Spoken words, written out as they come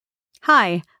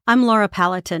Hi, I'm Laura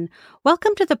Paladin.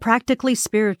 Welcome to the Practically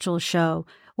Spiritual Show,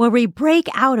 where we break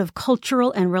out of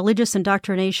cultural and religious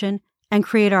indoctrination and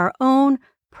create our own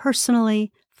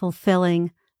personally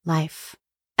fulfilling life.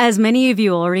 As many of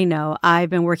you already know,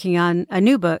 I've been working on a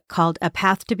new book called A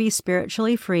Path to be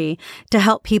Spiritually Free to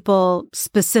help people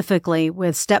specifically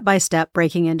with step-by-step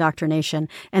breaking indoctrination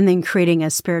and then creating a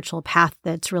spiritual path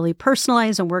that's really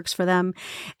personalized and works for them.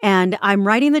 And I'm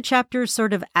writing the chapters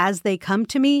sort of as they come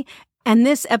to me. And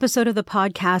this episode of the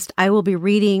podcast, I will be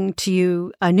reading to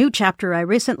you a new chapter I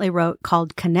recently wrote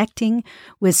called Connecting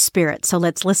with Spirit. So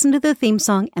let's listen to the theme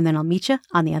song and then I'll meet you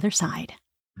on the other side.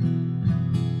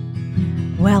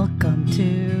 Welcome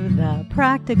to the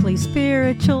Practically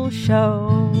Spiritual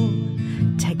Show.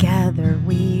 Together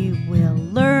we will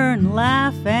learn,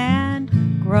 laugh, and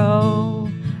grow.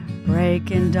 Break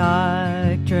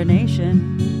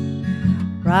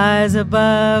indoctrination. Rise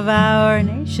above our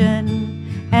nation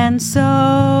and soar.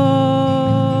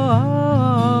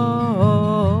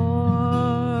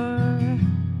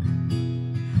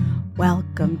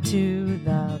 Welcome to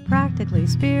the Practically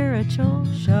Spiritual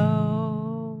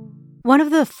Show. One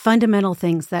of the fundamental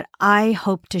things that I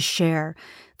hope to share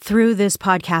through this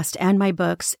podcast and my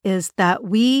books is that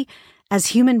we, as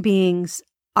human beings,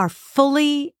 are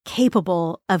fully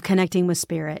capable of connecting with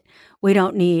spirit. We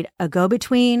don't need a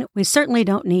go-between. We certainly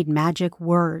don't need magic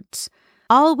words.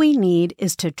 All we need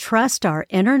is to trust our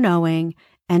inner knowing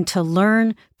and to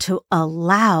learn to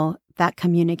allow that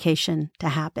communication to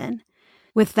happen.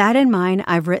 With that in mind,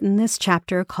 I've written this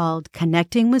chapter called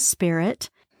Connecting with Spirit.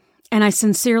 And I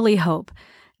sincerely hope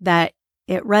that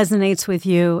it resonates with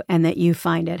you and that you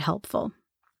find it helpful.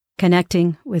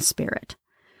 Connecting with Spirit.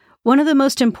 One of the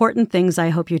most important things I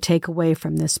hope you take away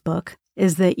from this book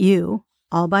is that you,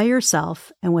 all by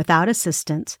yourself and without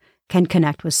assistance, can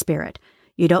connect with Spirit.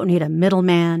 You don't need a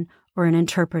middleman or an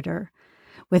interpreter.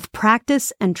 With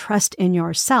practice and trust in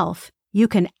yourself, you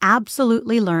can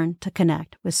absolutely learn to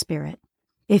connect with Spirit.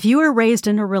 If you were raised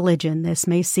in a religion, this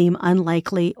may seem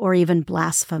unlikely or even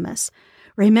blasphemous.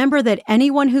 Remember that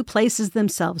anyone who places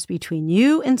themselves between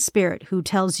you and Spirit, who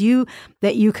tells you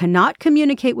that you cannot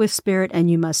communicate with Spirit and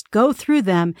you must go through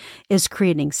them, is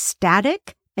creating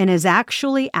static and is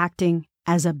actually acting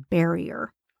as a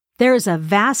barrier. There is a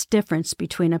vast difference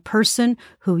between a person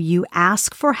who you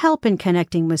ask for help in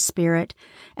connecting with Spirit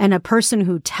and a person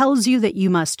who tells you that you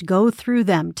must go through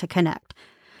them to connect.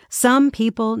 Some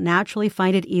people naturally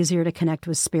find it easier to connect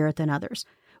with Spirit than others.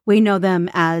 We know them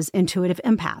as intuitive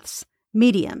empaths,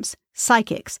 mediums,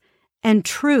 psychics, and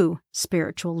true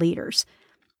spiritual leaders.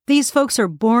 These folks are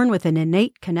born with an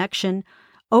innate connection.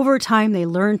 Over time, they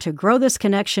learn to grow this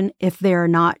connection if they are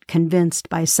not convinced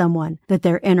by someone that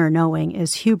their inner knowing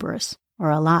is hubris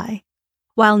or a lie.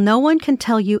 While no one can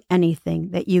tell you anything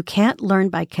that you can't learn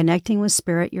by connecting with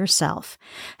Spirit yourself,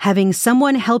 having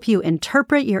someone help you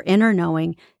interpret your inner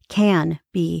knowing can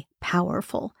be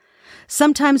powerful.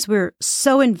 Sometimes we're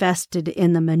so invested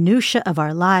in the minutia of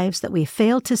our lives that we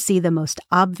fail to see the most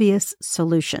obvious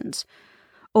solutions.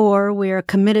 Or we are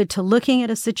committed to looking at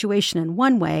a situation in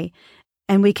one way,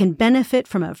 and we can benefit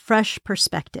from a fresh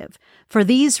perspective. For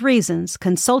these reasons,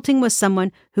 consulting with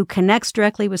someone who connects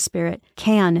directly with Spirit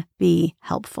can be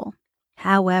helpful.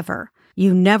 However,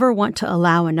 you never want to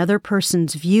allow another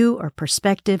person's view or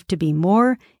perspective to be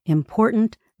more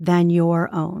important than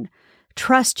your own.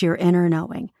 Trust your inner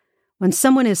knowing. When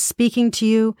someone is speaking to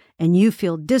you and you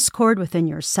feel discord within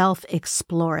yourself,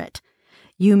 explore it.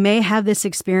 You may have this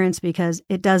experience because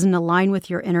it doesn't align with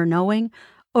your inner knowing,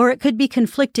 or it could be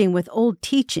conflicting with old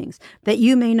teachings that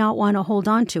you may not want to hold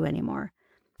on to anymore.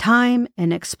 Time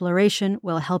and exploration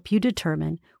will help you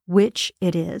determine which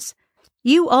it is.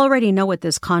 You already know what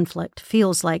this conflict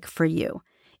feels like for you.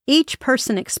 Each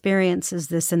person experiences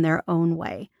this in their own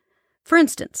way. For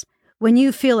instance, when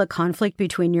you feel a conflict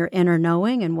between your inner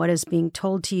knowing and what is being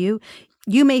told to you,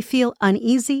 you may feel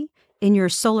uneasy in your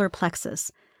solar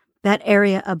plexus, that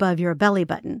area above your belly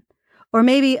button. Or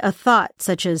maybe a thought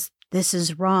such as, "This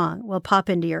is wrong," will pop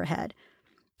into your head.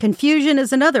 Confusion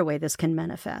is another way this can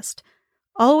manifest.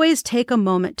 Always take a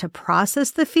moment to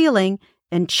process the feeling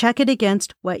and check it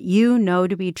against what you know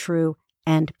to be true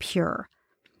and pure.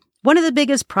 One of the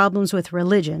biggest problems with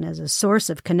religion as a source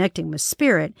of connecting with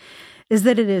Spirit is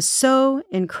that it is so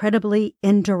incredibly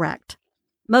indirect.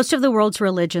 Most of the world's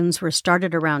religions were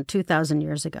started around 2,000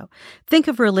 years ago. Think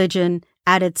of religion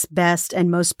at its best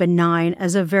and most benign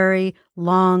as a very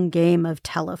long game of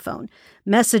telephone.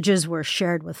 Messages were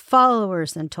shared with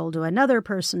followers and told to another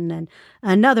person and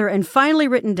another, and finally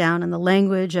written down in the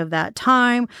language of that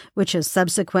time, which is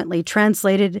subsequently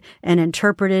translated and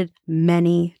interpreted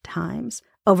many times.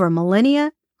 Over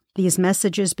millennia, these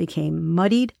messages became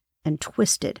muddied and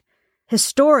twisted.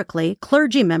 Historically,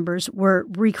 clergy members were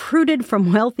recruited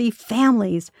from wealthy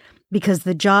families because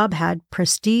the job had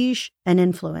prestige and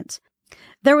influence.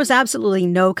 There was absolutely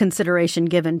no consideration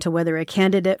given to whether a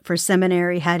candidate for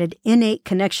seminary had an innate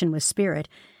connection with spirit.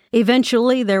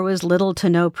 Eventually, there was little to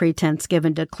no pretense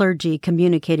given to clergy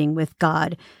communicating with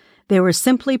God. They were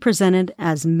simply presented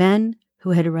as men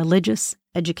who had a religious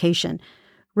education.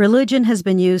 Religion has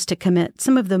been used to commit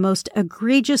some of the most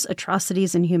egregious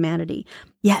atrocities in humanity,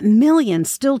 yet millions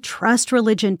still trust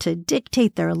religion to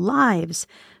dictate their lives.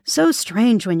 So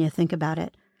strange when you think about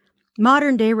it.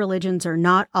 Modern-day religions are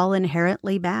not all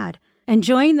inherently bad.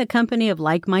 Enjoying the company of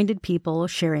like-minded people,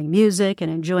 sharing music,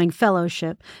 and enjoying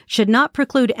fellowship should not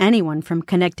preclude anyone from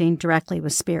connecting directly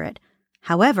with spirit.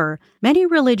 However, many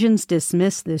religions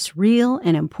dismiss this real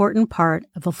and important part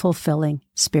of a fulfilling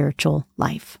spiritual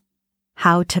life.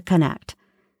 How to connect.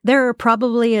 There are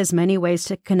probably as many ways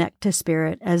to connect to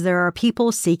spirit as there are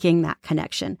people seeking that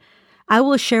connection. I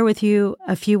will share with you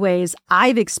a few ways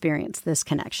I've experienced this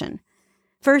connection.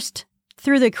 First,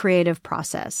 through the creative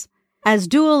process. As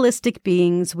dualistic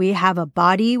beings, we have a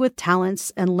body with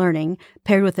talents and learning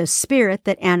paired with a spirit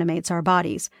that animates our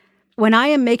bodies. When I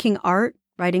am making art,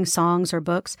 writing songs or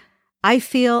books, I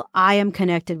feel I am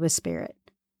connected with spirit.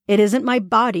 It isn't my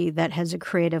body that has a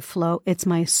creative flow, it's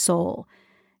my soul.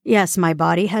 Yes, my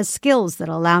body has skills that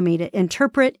allow me to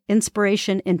interpret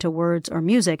inspiration into words or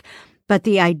music, but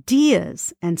the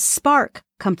ideas and spark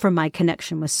come from my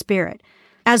connection with spirit.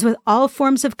 As with all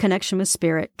forms of connection with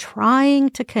spirit, trying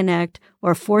to connect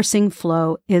or forcing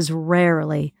flow is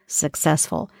rarely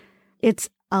successful. It's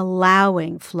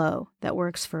allowing flow that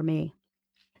works for me.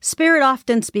 Spirit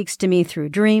often speaks to me through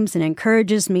dreams and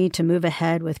encourages me to move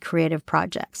ahead with creative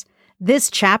projects. This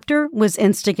chapter was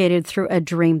instigated through a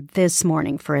dream this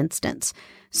morning, for instance.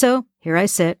 So here I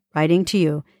sit, writing to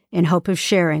you, in hope of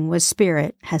sharing what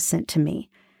Spirit has sent to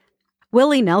me.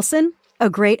 Willie Nelson, a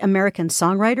great American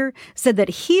songwriter, said that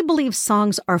he believes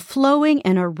songs are flowing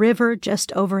in a river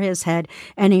just over his head,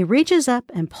 and he reaches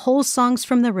up and pulls songs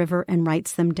from the river and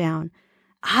writes them down.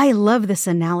 I love this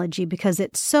analogy because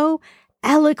it so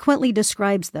eloquently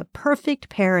describes the perfect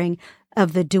pairing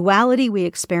of the duality we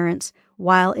experience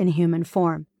while in human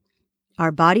form.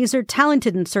 Our bodies are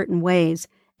talented in certain ways,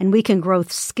 and we can grow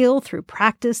skill through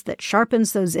practice that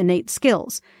sharpens those innate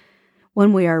skills.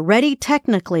 When we are ready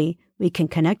technically, we can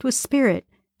connect with spirit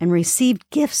and receive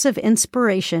gifts of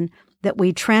inspiration that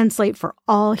we translate for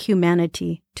all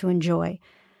humanity to enjoy.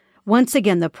 Once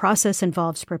again, the process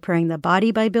involves preparing the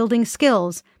body by building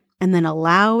skills and then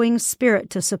allowing spirit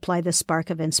to supply the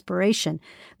spark of inspiration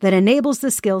that enables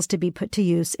the skills to be put to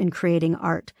use in creating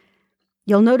art.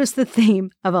 You'll notice the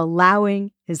theme of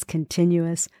allowing is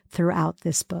continuous throughout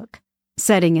this book.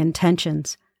 Setting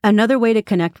intentions. Another way to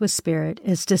connect with spirit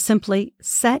is to simply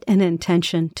set an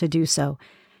intention to do so.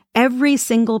 Every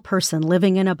single person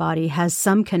living in a body has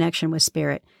some connection with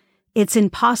spirit. It's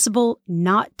impossible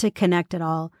not to connect at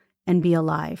all and be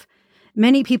alive.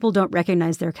 Many people don't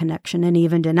recognize their connection and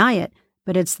even deny it,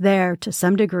 but it's there to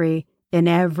some degree in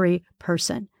every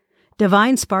person.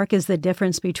 Divine spark is the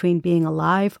difference between being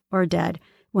alive or dead.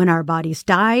 When our bodies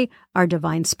die, our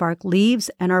divine spark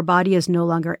leaves and our body is no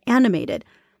longer animated.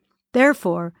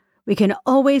 Therefore, we can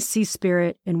always see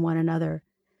spirit in one another.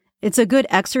 It's a good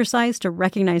exercise to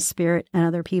recognize spirit in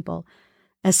other people,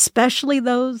 especially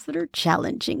those that are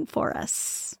challenging for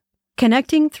us.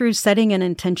 Connecting through setting an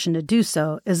intention to do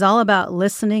so is all about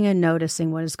listening and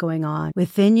noticing what is going on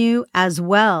within you as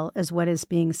well as what is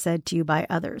being said to you by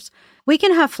others. We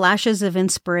can have flashes of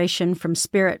inspiration from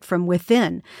spirit from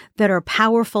within that are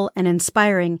powerful and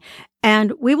inspiring,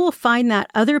 and we will find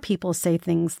that other people say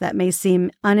things that may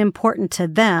seem unimportant to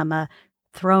them, a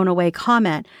thrown away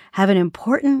comment, have an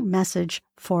important message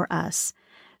for us.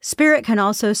 Spirit can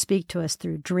also speak to us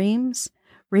through dreams.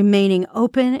 Remaining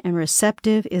open and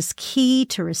receptive is key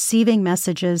to receiving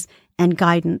messages and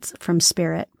guidance from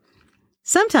spirit.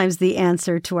 Sometimes the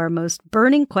answer to our most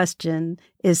burning question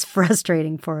is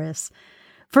frustrating for us.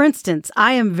 For instance,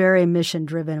 I am very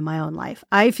mission-driven in my own life.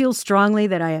 I feel strongly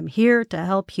that I am here to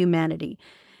help humanity,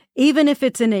 even if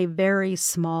it's in a very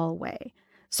small way.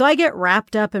 So I get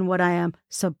wrapped up in what I am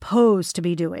supposed to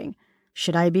be doing.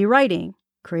 Should I be writing?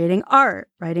 Creating art,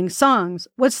 writing songs?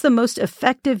 What's the most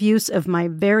effective use of my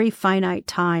very finite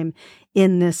time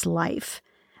in this life?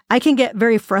 I can get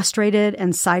very frustrated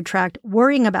and sidetracked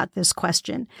worrying about this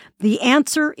question. The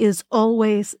answer is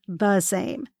always the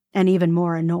same and even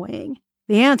more annoying.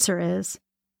 The answer is,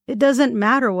 it doesn't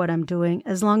matter what I'm doing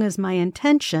as long as my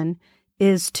intention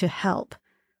is to help.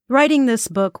 Writing this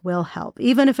book will help,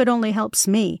 even if it only helps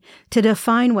me, to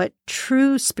define what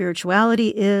true spirituality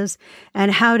is and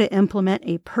how to implement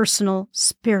a personal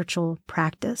spiritual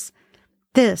practice.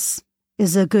 This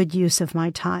is a good use of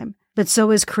my time, but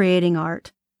so is creating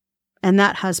art, and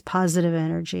that has positive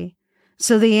energy.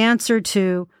 So the answer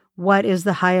to what is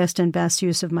the highest and best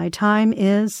use of my time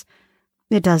is,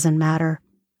 it doesn't matter.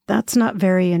 That's not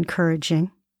very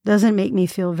encouraging. Doesn't make me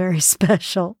feel very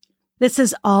special. This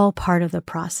is all part of the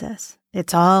process.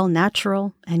 It's all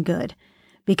natural and good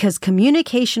because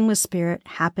communication with spirit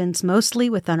happens mostly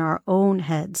within our own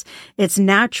heads. It's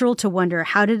natural to wonder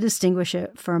how to distinguish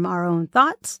it from our own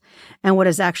thoughts and what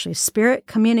is actually spirit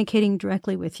communicating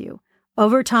directly with you.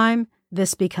 Over time,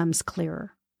 this becomes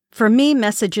clearer. For me,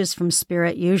 messages from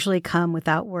spirit usually come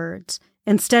without words.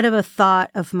 Instead of a thought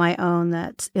of my own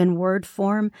that's in word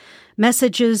form,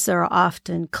 messages are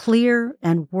often clear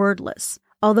and wordless.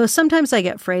 Although sometimes I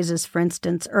get phrases, for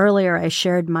instance, earlier I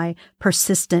shared my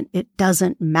persistent "it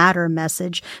doesn't matter"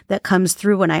 message that comes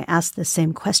through when I ask the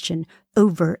same question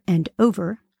over and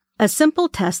over. A simple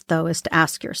test, though, is to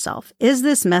ask yourself, is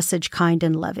this message kind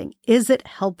and loving? Is it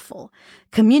helpful?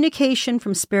 Communication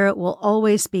from spirit will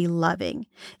always be loving.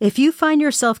 If you find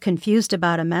yourself confused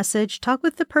about a message, talk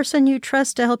with the person you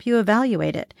trust to help you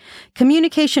evaluate it.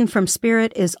 Communication from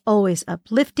spirit is always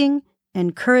uplifting,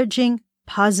 encouraging,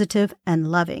 positive, and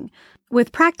loving.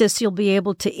 With practice, you'll be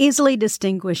able to easily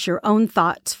distinguish your own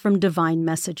thoughts from divine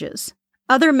messages.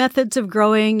 Other methods of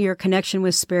growing your connection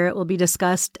with spirit will be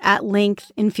discussed at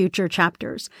length in future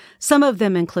chapters. Some of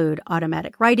them include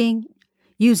automatic writing,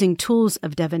 using tools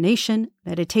of divination,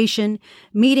 meditation,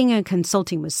 meeting and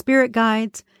consulting with spirit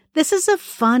guides. This is a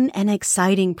fun and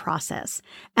exciting process,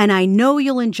 and I know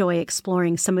you'll enjoy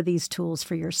exploring some of these tools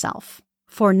for yourself.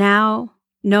 For now,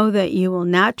 know that you will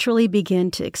naturally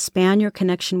begin to expand your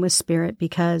connection with spirit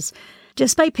because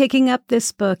just by picking up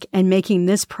this book and making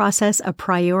this process a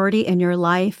priority in your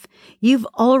life, you've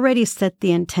already set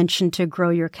the intention to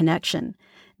grow your connection.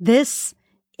 This,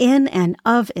 in and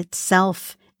of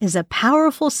itself, is a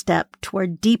powerful step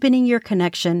toward deepening your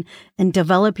connection and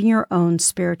developing your own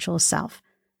spiritual self.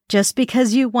 Just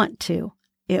because you want to,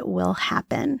 it will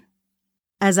happen.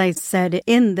 As I said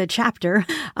in the chapter,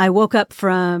 I woke up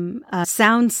from a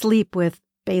sound sleep with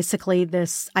basically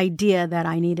this idea that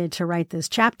I needed to write this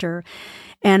chapter.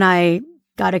 And I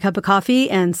got a cup of coffee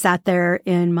and sat there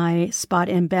in my spot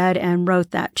in bed and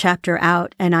wrote that chapter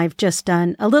out. And I've just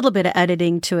done a little bit of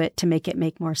editing to it to make it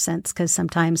make more sense because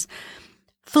sometimes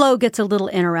flow gets a little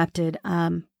interrupted.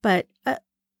 But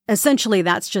essentially,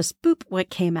 that's just boop, what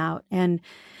came out. And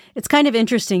it's kind of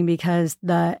interesting because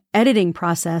the editing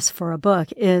process for a book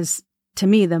is, to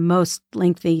me, the most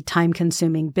lengthy,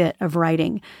 time-consuming bit of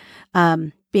writing.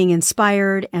 Being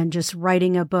inspired and just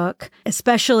writing a book,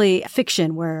 especially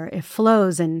fiction where it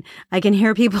flows and I can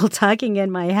hear people talking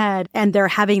in my head and they're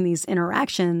having these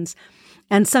interactions.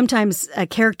 And sometimes a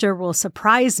character will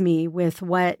surprise me with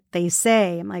what they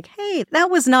say. I'm like, hey, that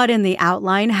was not in the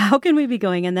outline. How can we be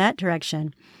going in that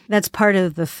direction? That's part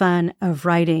of the fun of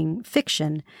writing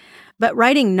fiction. But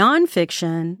writing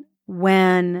nonfiction,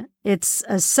 when it's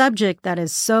a subject that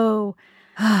is so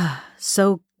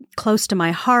close to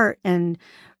my heart and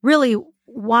really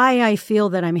why I feel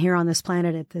that I'm here on this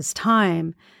planet at this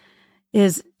time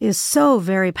is so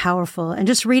very powerful. And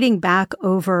just reading back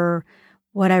over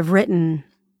what I've written,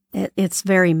 it's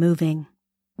very moving.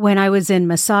 When I was in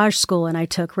massage school and I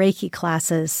took Reiki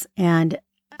classes and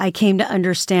I came to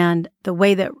understand the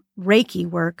way that Reiki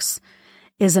works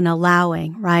is an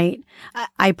allowing, right?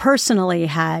 I personally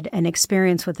had an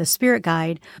experience with a spirit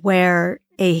guide where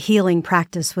a healing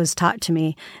practice was taught to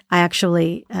me. I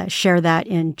actually share that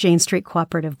in Jane Street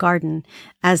Cooperative Garden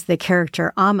as the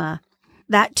character Amma.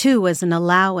 That too was an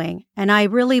allowing. And I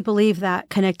really believe that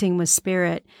connecting with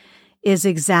spirit is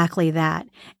exactly that.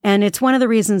 And it's one of the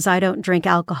reasons I don't drink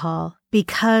alcohol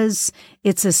because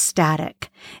it's a static.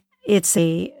 It's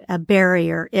a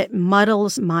barrier. It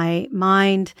muddles my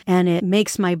mind and it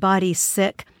makes my body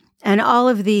sick. And all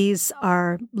of these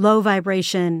are low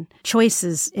vibration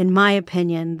choices, in my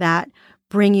opinion, that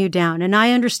bring you down. And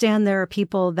I understand there are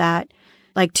people that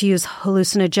like to use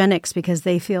hallucinogenics because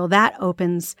they feel that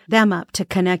opens them up to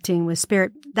connecting with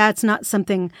spirit. That's not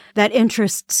something that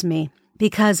interests me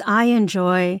because I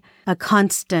enjoy a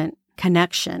constant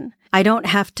connection. I don't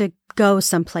have to go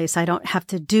someplace. I don't have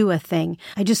to do a thing.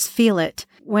 I just feel it.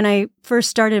 When I first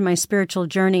started my spiritual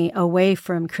journey away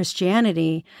from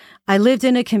Christianity, I lived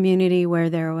in a community where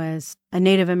there was a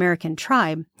Native American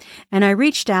tribe. And I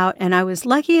reached out and I was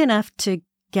lucky enough to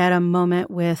get a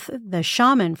moment with the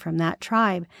shaman from that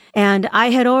tribe. And I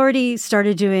had already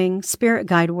started doing spirit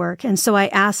guide work. And so I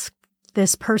asked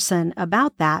this person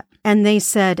about that. And they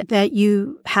said that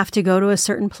you have to go to a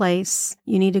certain place.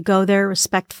 You need to go there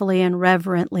respectfully and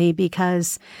reverently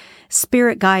because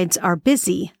spirit guides are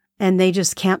busy and they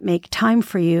just can't make time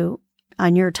for you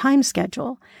on your time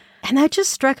schedule. And that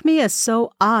just struck me as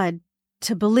so odd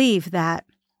to believe that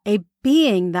a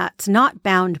being that's not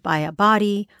bound by a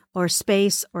body or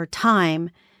space or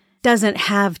time doesn't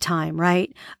have time,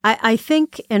 right? I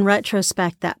think in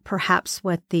retrospect that perhaps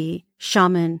what the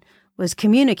shaman was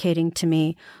communicating to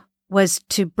me was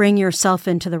to bring yourself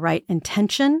into the right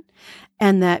intention,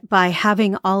 and that by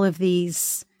having all of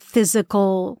these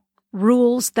physical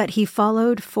rules that he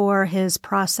followed for his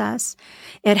process,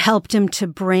 it helped him to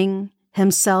bring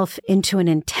himself into an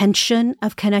intention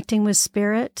of connecting with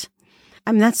spirit.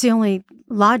 I mean, that's the only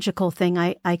logical thing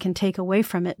I can take away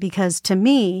from it, because to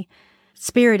me,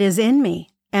 spirit is in me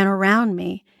and around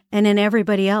me and in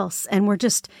everybody else. And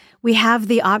we have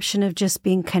the option of just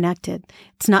being connected.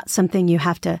 It's not something you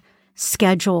have to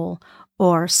schedule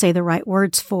or say the right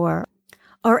words for,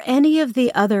 or any of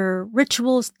the other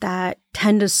rituals that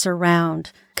tend to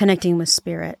surround connecting with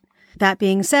spirit. That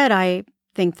being said, I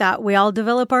think that we all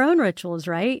develop our own rituals,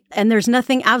 right? And there's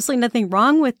absolutely nothing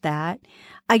wrong with that.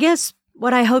 I guess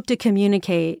what I hope to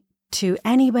communicate to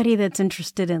anybody that's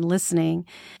interested in listening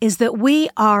is that we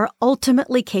are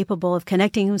ultimately capable of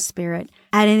connecting with spirit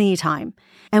at any time.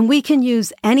 And we can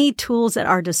use any tools at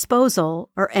our disposal,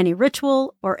 or any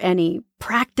ritual or any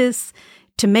practice,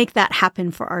 to make that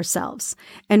happen for ourselves.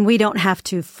 And we don't have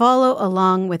to follow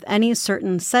along with any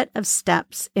certain set of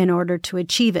steps in order to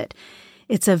achieve it.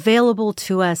 It's available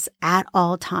to us at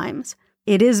all times.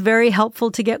 It is very helpful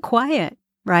to get quiet,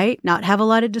 right? Not have a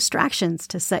lot of distractions,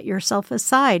 to set yourself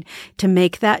aside, to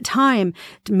make that time,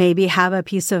 to maybe have a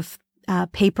piece of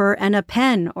paper and a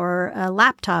pen or a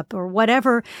laptop or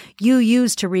whatever you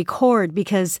use to record,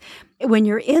 because when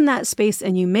you're in that space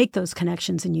and you make those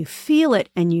connections and you feel it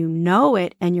and you know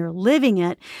it and you're living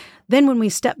it, then when we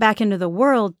step back into the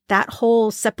world, that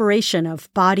whole separation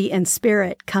of body and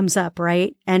spirit comes up,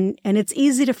 right? And it's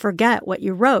easy to forget what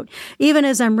you wrote. Even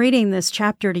as I'm reading this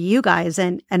chapter to you guys,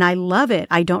 and I love it.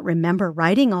 I don't remember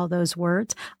writing all those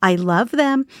words. I love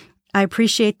them. I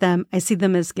appreciate them. I see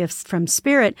them as gifts from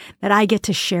spirit that I get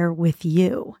to share with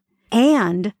you.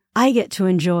 And I get to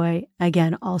enjoy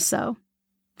again also.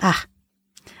 I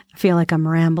feel like I'm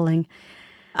rambling.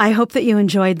 I hope that you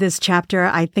enjoyed this chapter.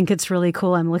 I think it's really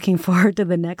cool. I'm looking forward to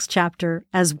the next chapter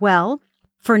as well.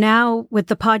 For now, with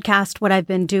the podcast, what I've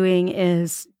been doing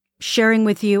is sharing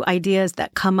with you ideas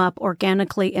that come up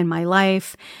organically in my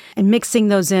life and mixing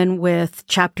those in with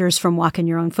chapters from Walk in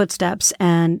Your Own Footsteps.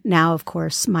 And now, of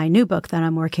course, my new book that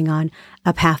I'm working on,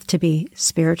 A Path to Be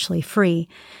Spiritually Free.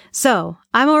 So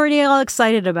I'm already all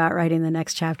excited about writing the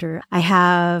next chapter. I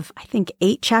have, I think,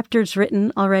 8 chapters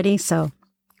written already, so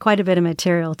quite a bit of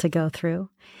material to go through.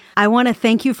 I want to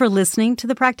thank you for listening to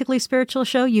the Practically Spiritual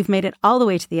Show. You've made it all the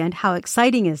way to the end. How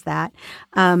exciting is that?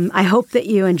 I hope that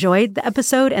you enjoyed the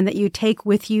episode and that you take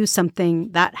with you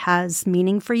something that has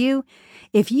meaning for you.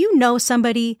 If you know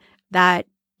somebody that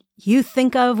you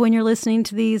think of when you're listening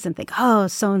to these and think, oh,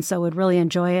 so-and-so would really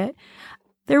enjoy it,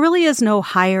 there really is no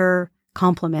higher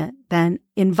compliment than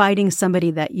inviting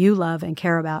somebody that you love and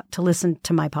care about to listen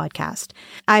to my podcast.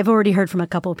 I've already heard from a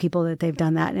couple of people that they've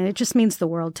done that, and it just means the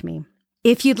world to me.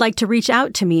 If you'd like to reach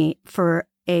out to me for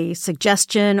a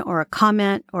suggestion or a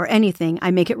comment or anything,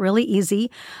 I make it really easy.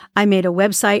 I made a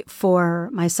website for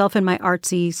myself and my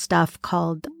artsy stuff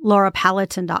called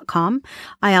laurapallatin.com.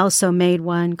 I also made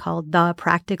one called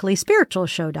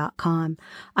thepracticallyspiritualshow.com.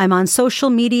 I'm on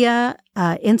social media,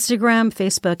 Instagram,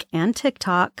 Facebook, and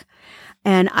TikTok.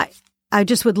 And I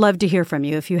just would love to hear from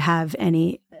you if you have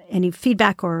any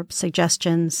feedback or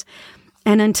suggestions.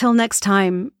 And until next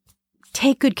time,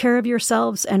 take good care of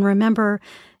yourselves, and remember,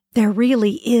 there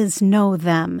really is no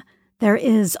them. There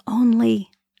is only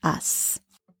us.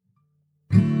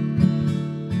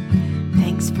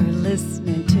 Thanks for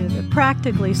listening to the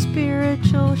Practically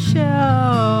Spiritual Show.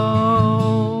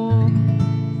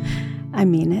 I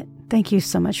mean it. Thank you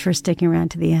so much for sticking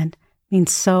around to the end. It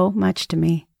means so much to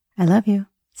me. I love you.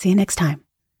 See you next time.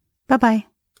 Bye-bye.